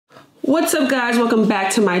What's up guys, welcome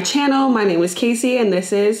back to my channel. My name is Casey and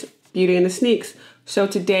this is Beauty in the Sneaks. So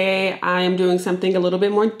today I am doing something a little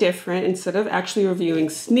bit more different. Instead of actually reviewing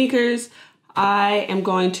sneakers, I am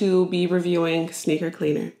going to be reviewing sneaker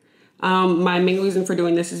cleaner. My main reason for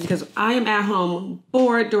doing this is because I am at home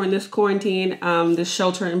bored during this quarantine, this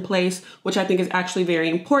shelter in place, which I think is actually very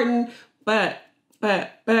important. But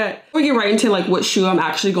we get right into like what shoe I'm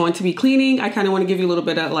actually going to be cleaning. I kind of want to give you a little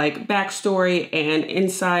bit of like backstory and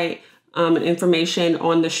insight and information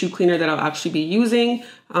on the shoe cleaner that I'll actually be using.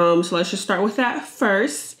 So let's just start with that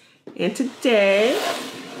first. And today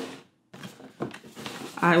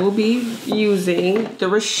I will be using the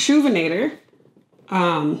Reshoevn8r.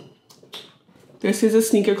 This is a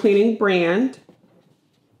sneaker cleaning brand.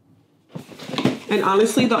 And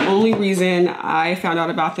honestly, the only reason I found out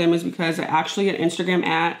about them is because actually an Instagram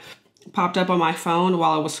ad popped up on my phone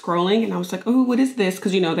while I was scrolling, and I was like, oh, what is this?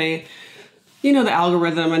 Because the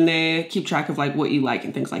algorithm, and they keep track of like what you like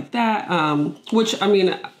and things like that. Which I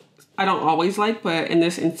mean, I don't always like, but in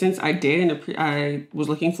this instance I did, and I was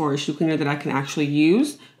looking for a shoe cleaner that I can actually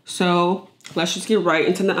use. So let's just get right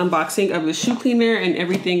into the unboxing of the shoe cleaner and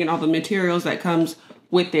everything and all the materials that comes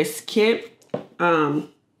with this kit.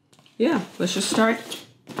 Yeah, let's just start.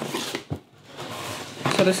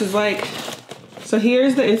 So this is like, so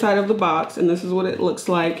here's the inside of the box, and this is what it looks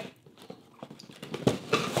like.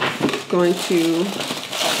 Going to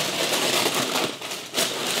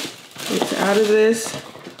get out of this.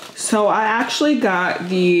 So I actually got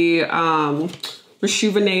the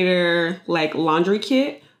Reshoevn8r like laundry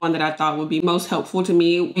kit, one that I thought would be most helpful to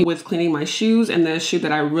me with cleaning my shoes, and the shoe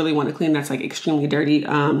that I really want to clean that's like extremely dirty that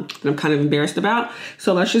I'm kind of embarrassed about.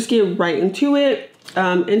 So let's just get right into it.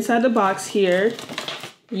 Inside the box here,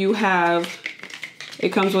 you have, it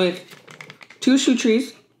comes with 2 shoe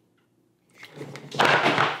trees.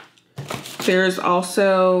 There's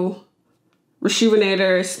also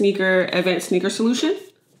Reshoevn8r sneaker advanced sneaker solution,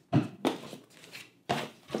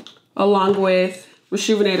 along with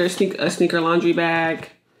Reshoevn8r sneaker laundry bag,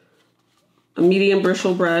 a medium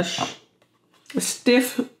bristle brush, a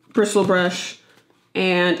stiff bristle brush,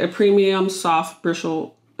 and a premium soft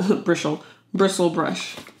bristle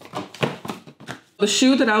brush. The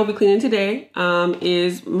shoe that I will be cleaning today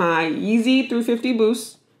is my YEEZY 350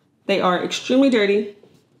 boosts. They are extremely dirty,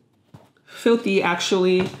 filthy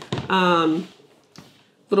actually.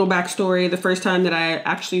 Little backstory, the first time that I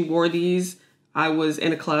actually wore these, I was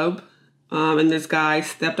in a club. And this guy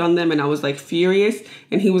stepped on them and I was like furious.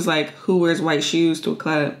 And he was like, who wears white shoes to a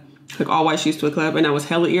club? Like all white shoes to a club. And I was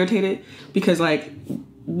hella irritated because like,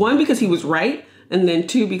 1, because he was right. And then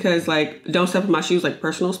 2, because like, don't step in my shoes, like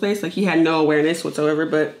personal space. Like he had no awareness whatsoever,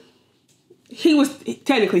 but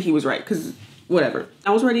technically he was right, because whatever.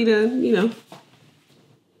 I was ready to, you know,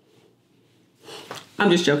 I'm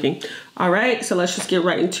just joking. All right, so let's just get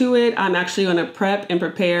right into it. I'm actually gonna prep and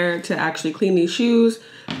prepare to actually clean these shoes.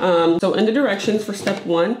 So in the directions for step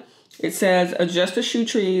 1, it says adjust the shoe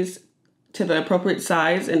trees to the appropriate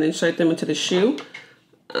size and insert them into the shoe.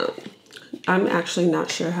 I'm actually not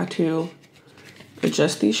sure how to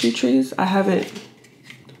adjust these shoe trees. I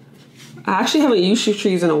actually haven't used shoe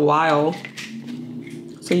trees in a while.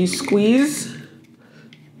 So you squeeze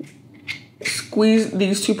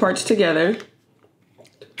these 2 parts together,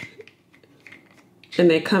 and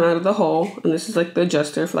they come out of the hole, and this is like the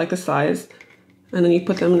adjuster for like the size, and then you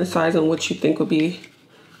put them in the size on which you think would be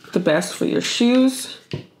the best for your shoes.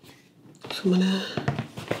 So I'm gonna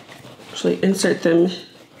actually insert them.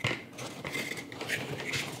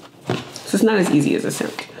 So it's not as easy as it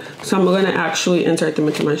sounds. So I'm gonna actually insert them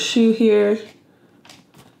into my shoe here.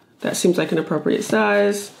 That seems like an appropriate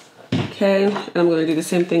size. Okay, and I'm gonna do the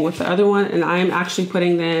same thing with the other one, and I am actually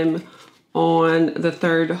putting them on the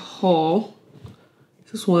 3rd hole.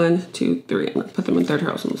 This is 1, 2, 3. I'm gonna put them in 3rd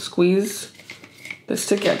hole. So I'm gonna squeeze this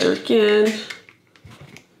together again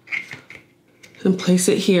and place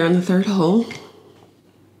it here on the 3rd hole.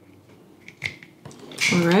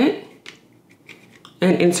 All right,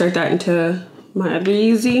 and insert that into my other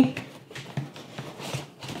YEEZY.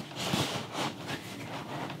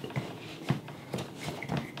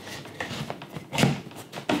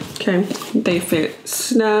 Okay, they fit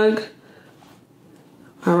snug.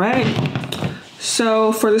 All right.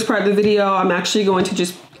 So for this part of the video, I'm actually going to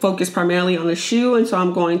just focus primarily on the shoe. And so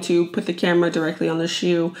I'm going to put the camera directly on the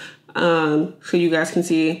shoe so you guys can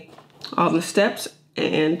see all the steps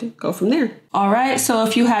and go from there. All right, so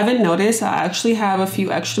if you haven't noticed, I actually have a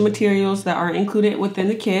few extra materials that are included within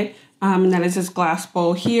the kit. And that is this glass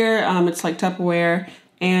bowl here. It's like Tupperware.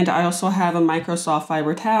 And I also have a microsoft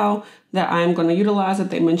fiber towel that I'm going to utilize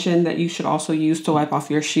that they mentioned that you should also use to wipe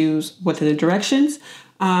off your shoes within the directions.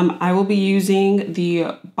 I will be using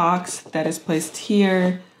the box that is placed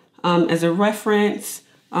here as a reference,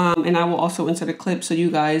 and I will also insert a clip so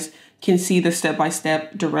you guys can see the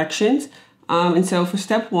step-by-step directions. And so for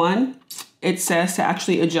step 1, it says to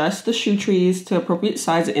actually adjust the shoe trees to appropriate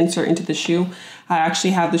size and insert into the shoe. I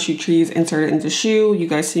actually have the shoe trees inserted into the shoe. You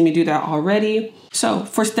guys see me do that already. So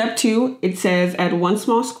for step 2, it says add 1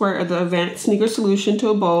 small squirt of the advanced sneaker solution to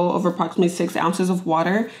a bowl of approximately 6 ounces of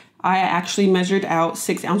water. I actually measured out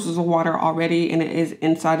 6 ounces of water already, and it is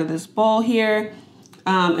inside of this bowl here.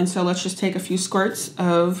 And so let's just take a few squirts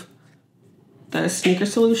of the sneaker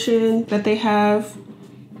solution that they have.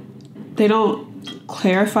 They don't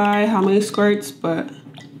clarify how many squirts, but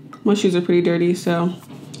my shoes are pretty dirty, so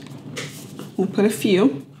I'm gonna put a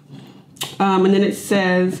few. And then it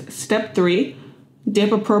says step 3,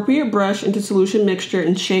 dip appropriate brush into solution mixture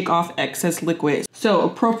and shake off excess liquid. So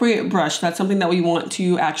appropriate brush, that's something that we want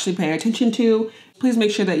to actually pay attention to. Please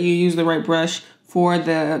make sure that you use the right brush for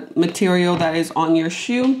the material that is on your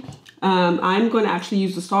shoe. I'm going to actually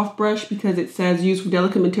use the soft brush because it says use for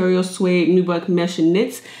delicate materials, suede, nubuck, mesh, and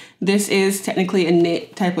knits. This is technically a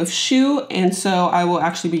knit type of shoe, and so I will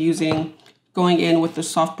actually be going in with the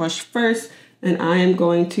soft brush first, and I am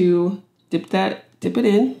going to dip it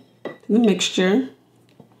in the mixture.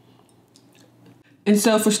 And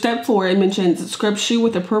so for step 4, it mentions scrub shoe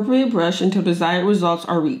with appropriate brush until desired results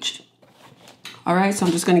are reached. All right, so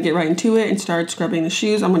I'm just gonna get right into it and start scrubbing the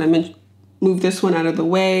shoes. I'm gonna move this one out of the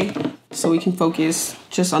way so we can focus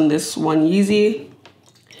just on this one YEEZY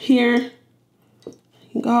here.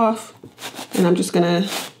 Off, and I'm just gonna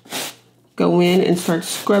go in and start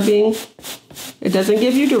scrubbing. It doesn't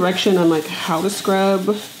give you direction on like how to scrub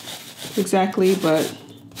exactly, but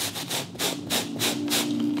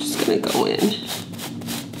I'm just gonna go in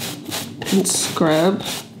and scrub.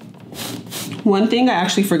 One thing I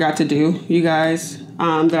actually forgot to do, you guys,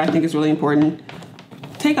 that I think is really important,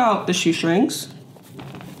 take out the shoestrings.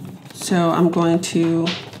 So I'm going to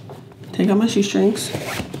take out my shoestrings.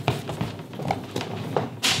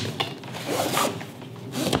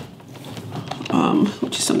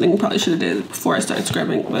 Which is something I probably should have did before I started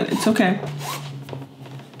scrubbing, but it's okay.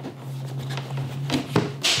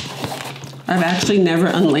 I've actually never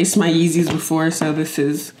unlaced my YEEZYs before, so this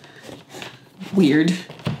is weird.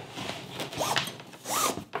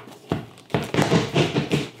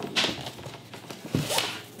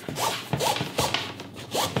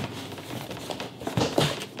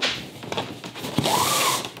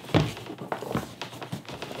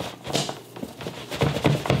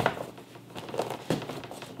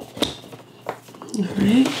 All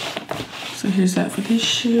right, so here's that for this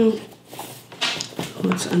shoe.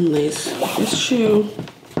 Let's unlace this shoe.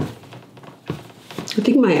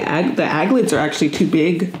 I think the aglets are actually too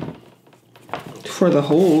big for the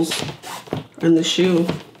holes in the shoe.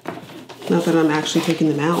 Not that I'm actually taking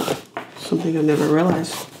them out. Something I've never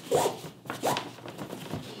realized.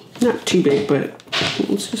 Not too big, but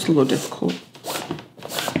it's just a little difficult.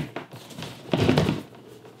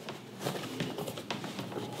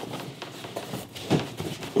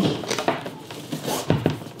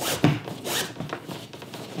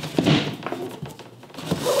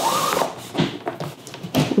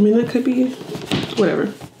 I mean, that could be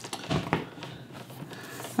whatever.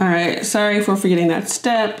 All right, sorry for forgetting that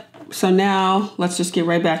step. So now let's just get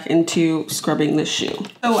right back into scrubbing this shoe.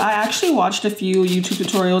 So I actually watched a few YouTube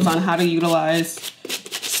tutorials on how to utilize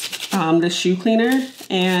the shoe cleaner,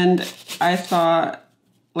 and I thought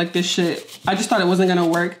like I just thought it wasn't gonna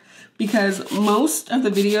work because most of the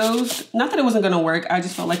videos, not that it wasn't gonna work, I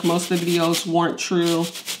just felt like most of the videos weren't true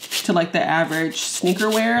to like the average sneaker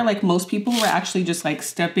wear. Like most people were actually just like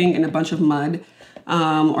stepping in a bunch of mud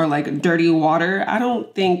or like dirty water. I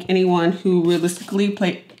don't think anyone who realistically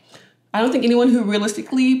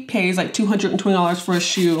pays like $220 for a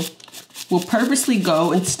shoe will purposely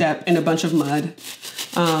go and step in a bunch of mud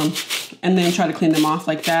and then try to clean them off.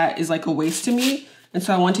 Like that is like a waste to me. And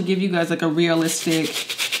so I want to give you guys like a realistic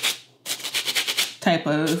type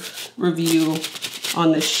of review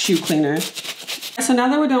on this shoe cleaner. So now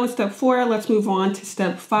that we're done with step 4, let's move on to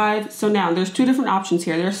step 5. So now there's two different options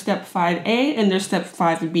here. There's step 5A and there's step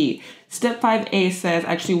 5B. Step 5A says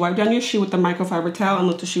actually wipe down your shoe with a microfiber towel and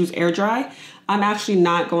let the shoes air dry. I'm actually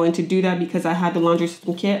not going to do that because I had the laundry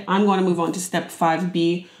system kit. I'm going to move on to step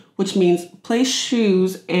 5B, which means place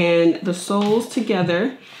shoes and the soles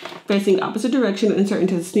together facing opposite direction and insert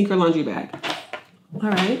into the sneaker laundry bag.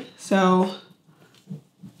 All right, so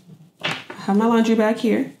I have my laundry bag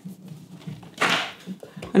here.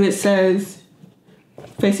 And it says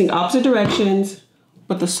facing opposite directions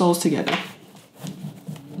with the soles together.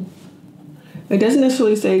 It doesn't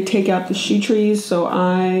necessarily say take out the shoe trees, so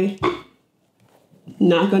I'm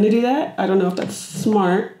not going to do that. I don't know if that's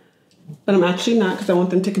smart, but I'm actually not, because I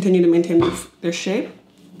want them to continue to maintain their shape.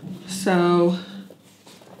 So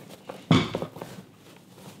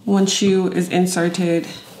one shoe is inserted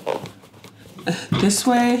this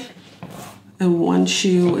way, and one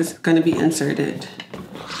shoe is going to be inserted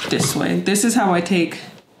this way. This is how I take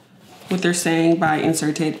what they're saying by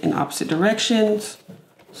inserted in opposite directions.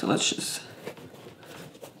 So let's just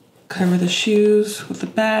cover the shoes with the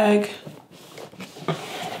bag. All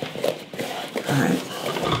right.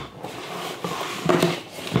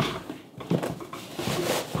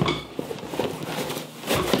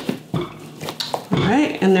 All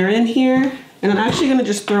right, and they're in here. And I'm actually gonna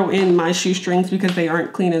just throw in my shoestrings because they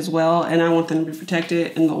aren't clean as well, and I want them to be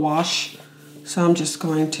protected in the wash. So I'm just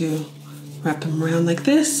going to wrap them around like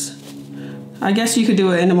this. I guess you could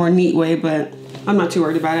do it in a more neat way, but I'm not too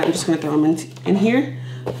worried about it. I'm just gonna throw them in here.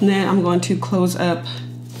 And then I'm going to close up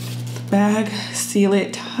the bag, seal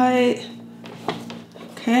it tight.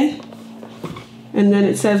 Okay. And then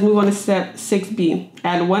it says move on to step 6B.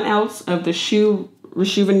 Add 1 ounce of the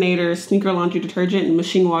Reshoevn8r sneaker laundry detergent and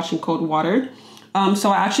machine wash in cold water.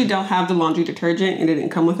 So I actually don't have the laundry detergent, and it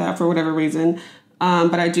didn't come with that for whatever reason.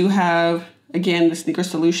 But I do have, again, the sneaker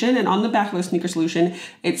solution. And on the back of the sneaker solution,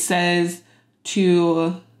 it says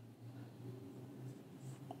to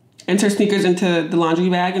enter sneakers into the laundry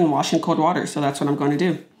bag and wash in cold water. So that's what I'm going to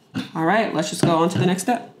do. All right, let's just go on to the next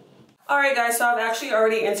step. All right, guys, so I've actually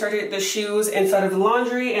already inserted the shoes inside of the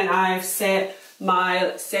laundry, and I've set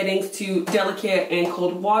my settings to delicate and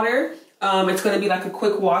cold water. It's going to be like a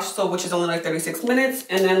quick wash, so which is only like 36 minutes.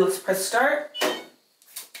 And then let's press start,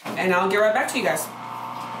 and I'll get right back to you guys.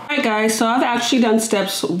 All right, guys, so I've actually done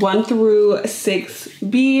steps 1 through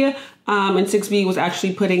 6B. And 6B was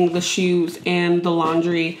actually putting the shoes in the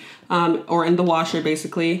laundry, or in the washer,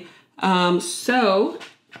 basically. So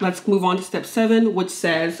let's move on to step 7, which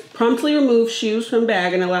says promptly remove shoes from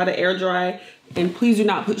bag and allow to air dry, and please do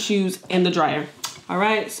not put shoes in the dryer. All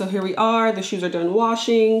right, so here we are. The shoes are done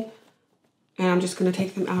washing, and I'm just gonna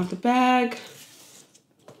take them out of the bag.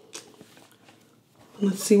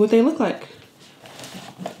 Let's see what they look like.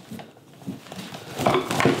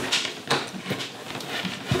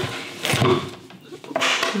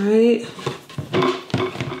 All right.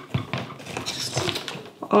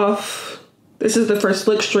 Off. This is the first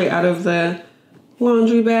look straight out of the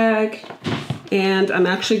laundry bag. And I'm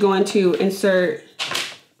actually going to insert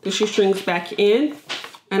the shoestrings back in,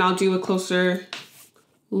 and I'll do a closer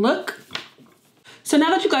look. So now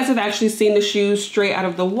that you guys have actually seen the shoes straight out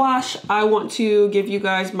of the wash, I want to give you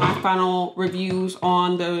guys my final reviews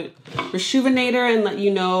on the Reshoevn8r and let you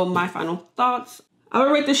know my final thoughts. I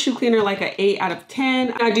would rate this shoe cleaner like an 8 out of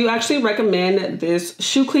 10. I do actually recommend this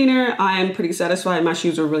shoe cleaner. I am pretty satisfied. My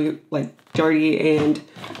shoes are really like dirty, and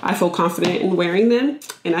I feel confident in wearing them,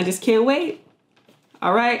 and I just can't wait.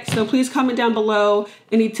 All right, so please comment down below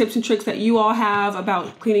any tips and tricks that you all have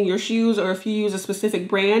about cleaning your shoes, or if you use a specific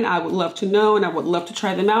brand, I would love to know, and I would love to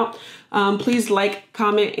try them out. Please like,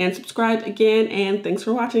 comment, and subscribe again, and thanks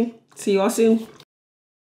for watching. See you all soon.